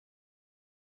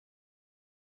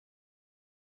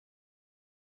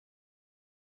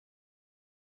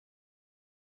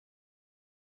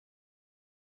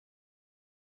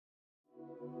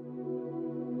In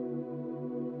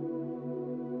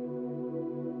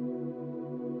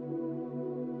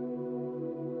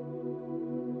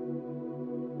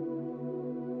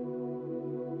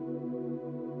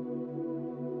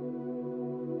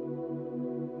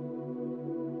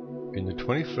the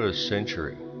 21st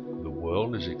century, the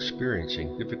world is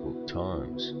experiencing difficult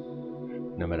times.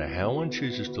 No matter how one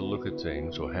chooses to look at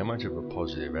things or how much of a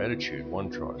positive attitude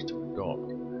one tries to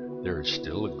adopt, there is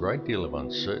still a great deal of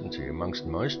uncertainty amongst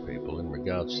most people in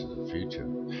regards to the future,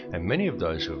 and many of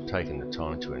those who have taken the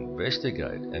time to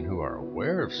investigate and who are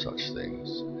aware of such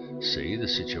things see the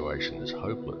situation as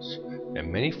hopeless,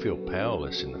 and many feel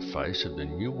powerless in the face of the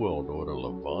New World Order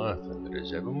Leviathan that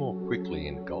is ever more quickly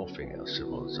engulfing our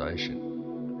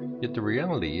civilization. Yet the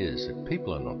reality is that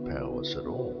people are not powerless at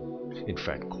all. In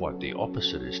fact, quite the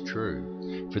opposite is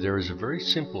true, for there is a very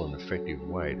simple and effective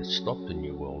way to stop the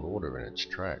New World Order in its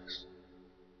tracks.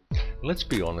 Let's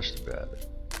be honest about it.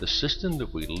 The system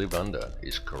that we live under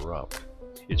is corrupt.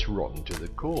 It's rotten to the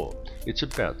core. It's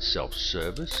about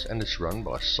self-service, and it's run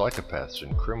by psychopaths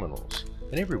and criminals,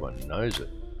 and everyone knows it.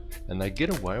 And they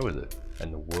get away with it,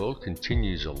 and the world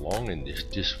continues along in this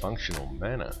dysfunctional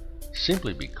manner,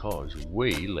 simply because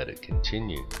we let it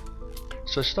continue.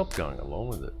 So stop going along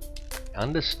with it.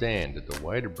 Understand that the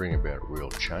way to bring about real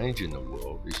change in the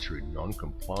world is through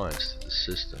non-compliance to the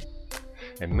system.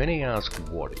 And many ask,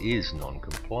 what is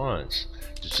non-compliance?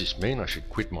 Does this mean I should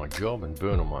quit my job and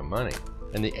burn all my money?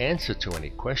 And the answer to any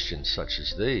questions such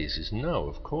as these is no,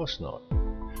 of course not.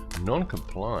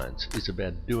 Non-compliance is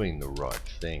about doing the right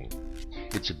thing.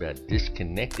 It's about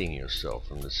disconnecting yourself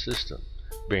from the system,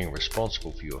 being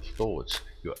responsible for your thoughts,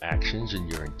 your actions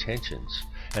and your intentions,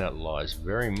 and it lies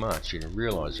very much in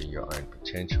realizing your own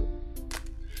potential.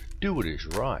 Do what is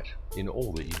right in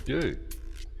all that you do.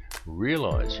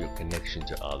 Realize your connection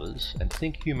to others and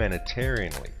think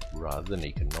humanitarianly rather than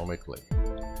economically.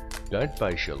 Don't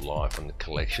base your life on the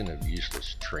collection of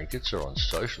useless trinkets or on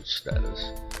social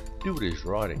status. Do what is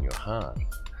right in your heart.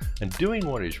 And doing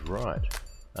what is right,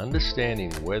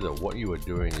 understanding whether what you are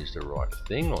doing is the right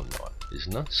thing or not, is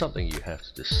not something you have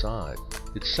to decide.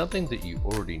 It's something that you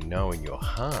already know in your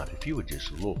heart if you would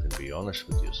just look and be honest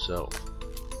with yourself.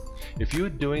 If you are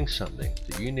doing something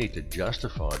that you need to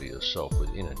justify to yourself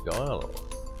with inner dialogue,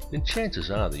 then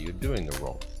chances are that you're doing the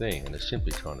wrong thing and are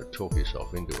simply trying to talk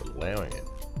yourself into allowing it.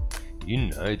 You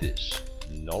know this.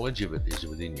 Knowledge of it is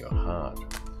within your heart.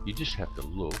 You just have to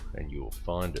look and you will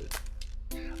find it.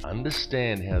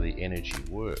 Understand how the energy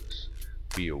works.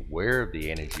 Be aware of the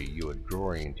energy you are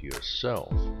drawing into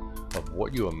yourself, of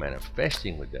what you are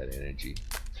manifesting with that energy,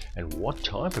 and what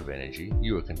type of energy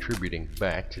you are contributing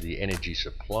back to the energy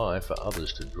supply for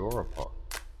others to draw upon.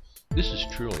 This is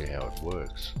truly how it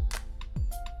works.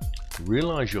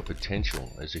 Realize your potential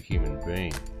as a human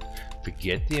being.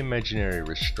 Forget the imaginary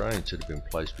restraints that have been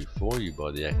placed before you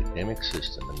by the academic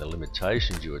system and the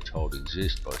limitations you are told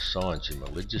exist by science and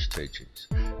religious teachings,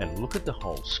 and look at the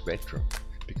whole spectrum.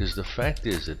 Because the fact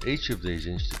is that each of these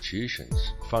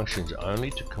institutions functions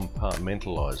only to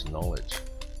compartmentalize knowledge.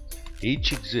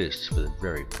 Each exists for the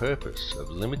very purpose of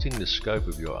limiting the scope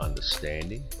of your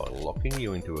understanding by locking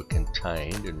you into a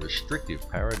contained and restrictive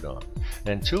paradigm. And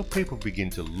until people begin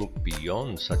to look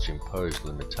beyond such imposed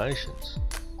limitations,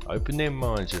 open their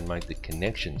minds and make the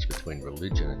connections between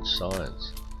religion and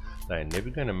science, they are never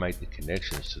going to make the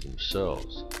connections to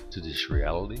themselves, to this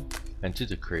reality, and to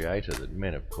the Creator that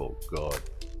men have called God.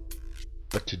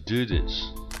 But to do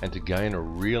this, and to gain a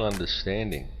real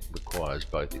understanding, requires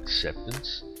both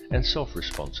acceptance and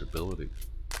self-responsibility.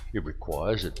 It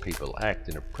requires that people act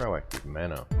in a proactive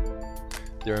manner.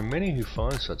 There are many who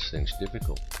find such things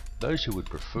difficult, those who would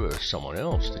prefer someone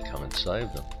else to come and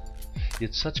save them.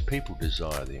 Yet such people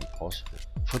desire the impossible,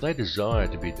 for they desire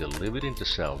to be delivered into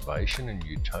salvation and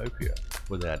utopia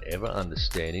without ever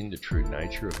understanding the true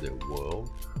nature of their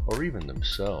world or even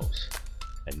themselves.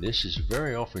 And this is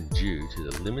very often due to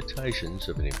the limitations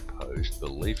of an imposed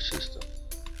belief system.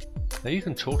 Now you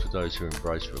can talk to those who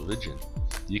embrace religion.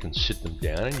 You can sit them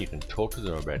down and you can talk to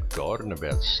them about God and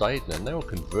about Satan, and they will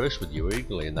converse with you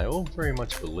eagerly, and they all very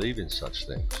much believe in such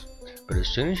things. But as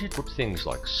soon as you put things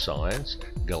like science,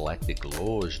 galactic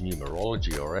laws,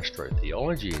 numerology or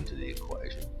astrotheology into the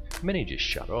equation, many just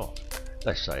shut off.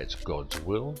 They say it's God's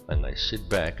will, and they sit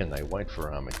back and they wait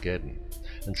for Armageddon.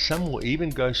 And some will even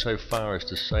go so far as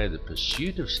to say the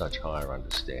pursuit of such higher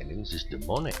understandings is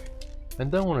demonic.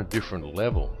 And though on a different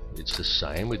level, it's the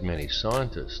same with many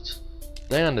scientists.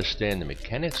 They understand the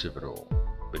mechanics of it all,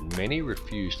 but many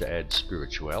refuse to add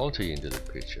spirituality into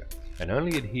the picture and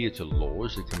only adhere to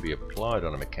laws that can be applied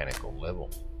on a mechanical level.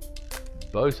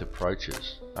 both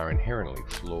approaches are inherently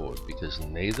flawed because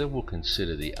neither will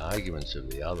consider the arguments of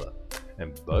the other,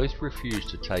 and both refuse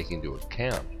to take into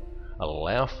account,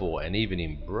 allow for, and even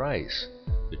embrace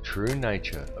the true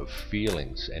nature of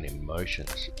feelings and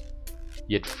emotions.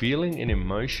 Yet feeling and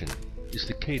emotion is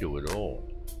the key to it all.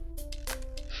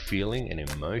 Feeling and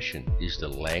emotion is the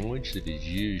language that is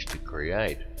used to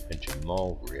create and to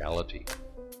mold reality.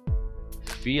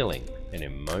 Feeling and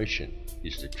emotion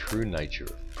is the true nature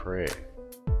of prayer,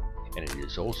 and it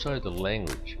is also the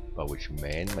language by which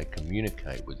man may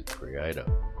communicate with the Creator.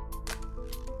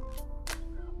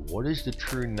 What is the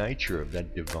true nature of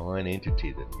that divine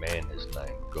entity that man has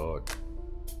named God?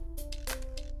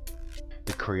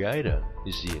 The Creator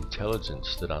is the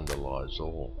intelligence that underlies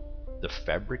all, the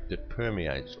fabric that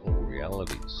permeates all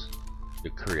realities. The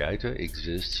Creator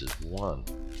exists as one,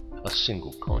 a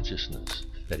single consciousness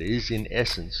that is in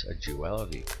essence a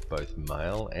duality, both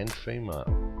male and female,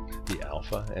 the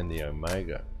Alpha and the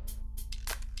Omega.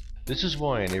 This is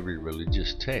why in every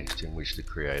religious text in which the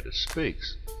Creator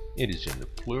speaks, it is in the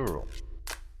plural.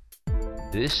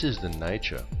 This is the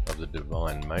nature of the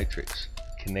divine matrix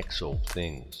that connects all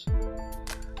things,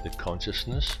 the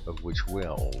consciousness of which we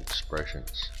are all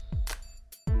expressions.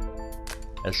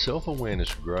 As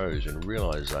self-awareness grows and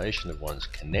realization of one's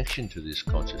connection to this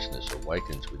consciousness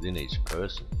awakens within each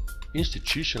person,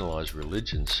 institutionalized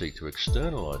religions seek to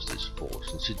externalize this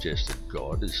force and suggest that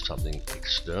God is something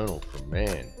external from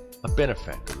man, a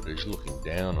benefactor that is looking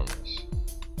down on us.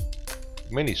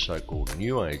 Many so-called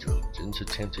New Age religions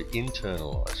attempt to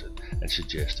internalize it and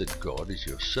suggest that God is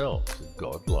yourself, that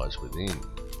God lies within.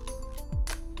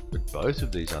 But both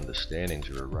of these understandings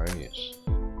are erroneous.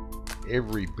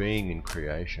 Every being in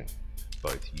creation,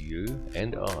 both you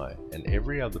and I and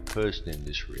every other person in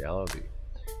this reality,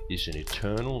 is an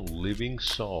eternal living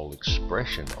soul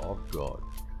expression of God,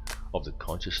 of the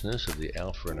consciousness of the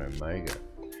Alpha and Omega,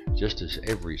 just as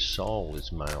every soul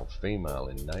is male-female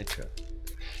in nature.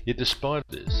 Yet despite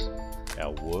this,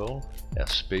 our world, our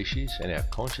species and our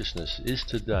consciousness is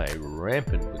today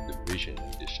rampant with division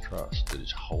and distrust that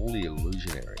is wholly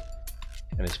illusionary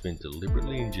and has been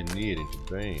deliberately engineered into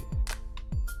being.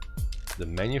 The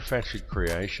manufactured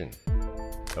creation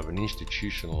of an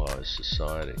institutionalized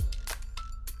society.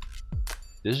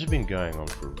 This has been going on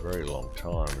for a very long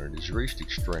time, and it has reached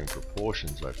extreme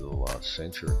proportions over the last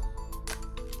century.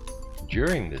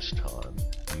 During this time,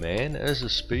 man as a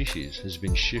species has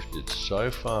been shifted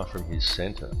so far from his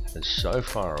center and so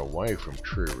far away from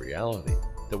true reality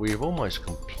that we have almost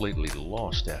completely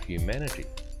lost our humanity.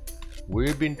 We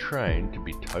have been trained to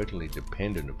be totally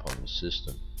dependent upon the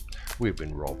system. We have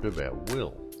been robbed of our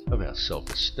will, of our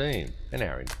self-esteem and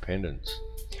our independence.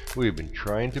 We have been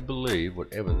trained to believe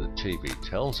whatever the TV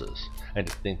tells us and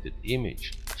to think that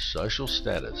image, social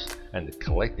status and the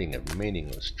collecting of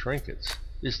meaningless trinkets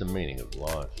is the meaning of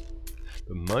life.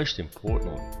 But most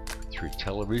importantly, through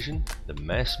television, the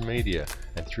mass media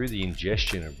and through the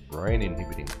ingestion of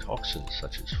brain-inhibiting toxins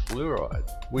such as fluoride,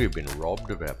 we have been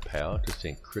robbed of our power to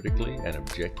think critically and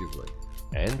objectively.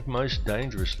 And most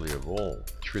dangerously of all,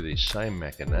 through these same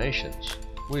machinations,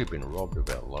 we have been robbed of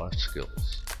our life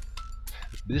skills.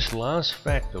 This last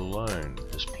fact alone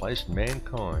has placed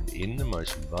mankind in the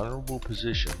most vulnerable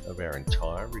position of our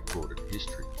entire recorded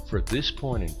history. For at this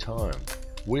point in time,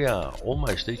 we are,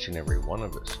 almost each and every one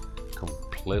of us,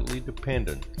 completely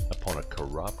dependent upon a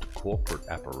corrupt corporate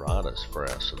apparatus for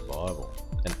our survival.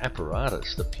 An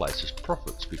apparatus that places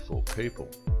profits before people.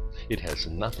 It has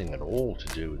nothing at all to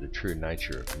do with the true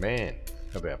nature of man,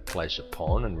 of our place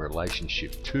upon and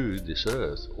relationship to this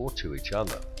earth or to each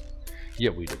other.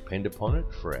 Yet we depend upon it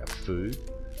for our food,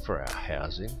 for our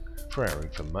housing, for our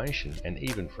information, and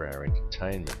even for our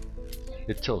entertainment.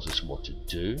 It tells us what to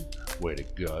do, where to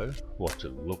go, what to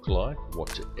look like, what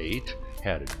to eat,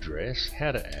 how to dress,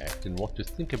 how to act, and what to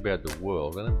think about the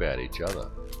world and about each other.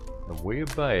 And we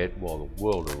obey it while the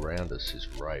world around us is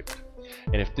raped.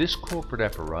 And if this corporate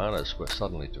apparatus were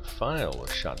suddenly to fail or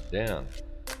shut down,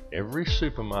 every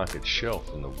supermarket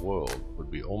shelf in the world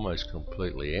would be almost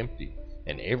completely empty,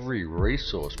 and every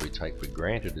resource we take for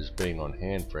granted as being on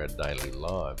hand for our daily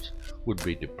lives would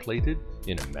be depleted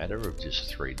in a matter of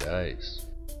just 3 days.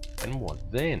 And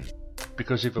what then?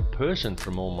 Because if a person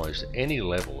from almost any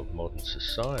level of modern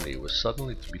society was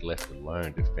suddenly to be left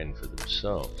alone to fend for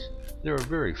themselves, there are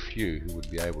very few who would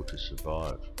be able to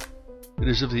survive. It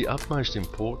is of the utmost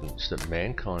importance that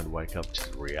mankind wake up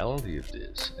to the reality of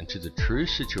this and to the true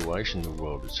situation the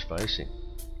world is facing,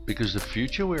 because the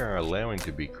future we are allowing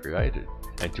to be created,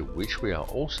 and to which we are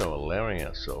also allowing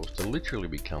ourselves to literally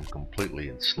become completely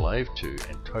enslaved to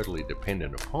and totally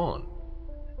dependent upon,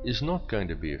 is not going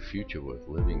to be a future worth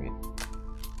living in.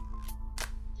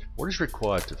 What is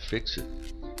required to fix it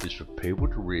is for people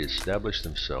to re-establish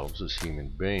themselves as human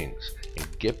beings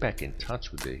and get back in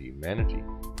touch with their humanity.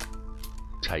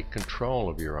 Take control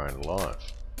of your own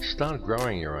life. Start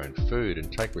growing your own food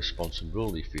and take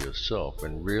responsibility for yourself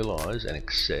and realize and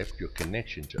accept your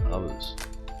connection to others.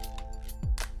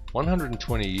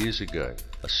 120 years ago,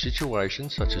 a situation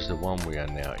such as the one we are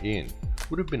now in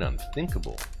would have been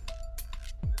unthinkable.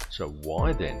 So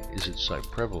why then is it so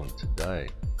prevalent today?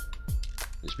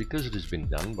 It's because it has been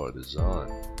done by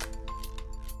design.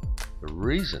 The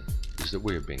reason is that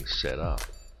we are being set up.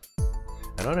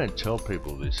 And I don't tell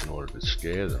people this in order to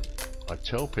scare them. I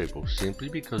tell people simply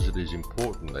because it is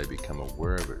important they become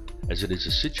aware of it, as it is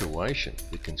a situation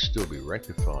that can still be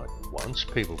rectified once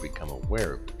people become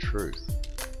aware of the truth.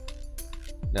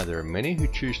 Now there are many who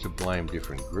choose to blame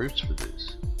different groups for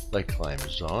this. They claim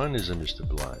Zionism is to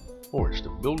blame, or it's the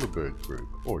Bilderberg Group,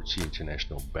 or it's the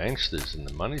international banksters and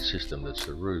the money system that's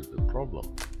the root of the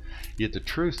problem. Yet the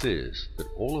truth is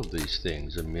that all of these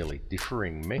things are merely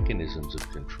differing mechanisms of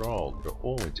control that are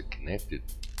all interconnected.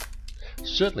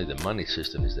 Certainly the money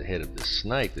system is the head of the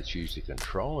snake that's used to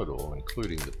control it all,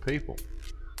 including the people.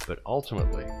 But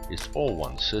ultimately, it's all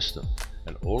one system,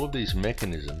 and all of these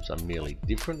mechanisms are merely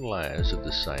different layers of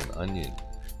the same onion.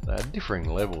 They are differing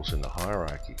levels in the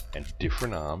hierarchy, and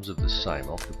different arms of the same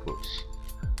octopus.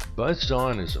 Both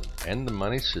Zionism and the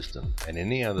money system and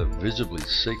any other visibly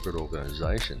secret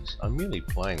organizations are merely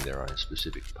playing their own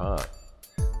specific part.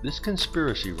 This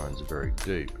conspiracy runs very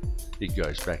deep. It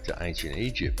goes back to ancient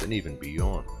Egypt and even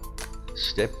beyond.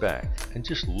 Step back and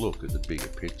just look at the bigger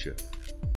picture.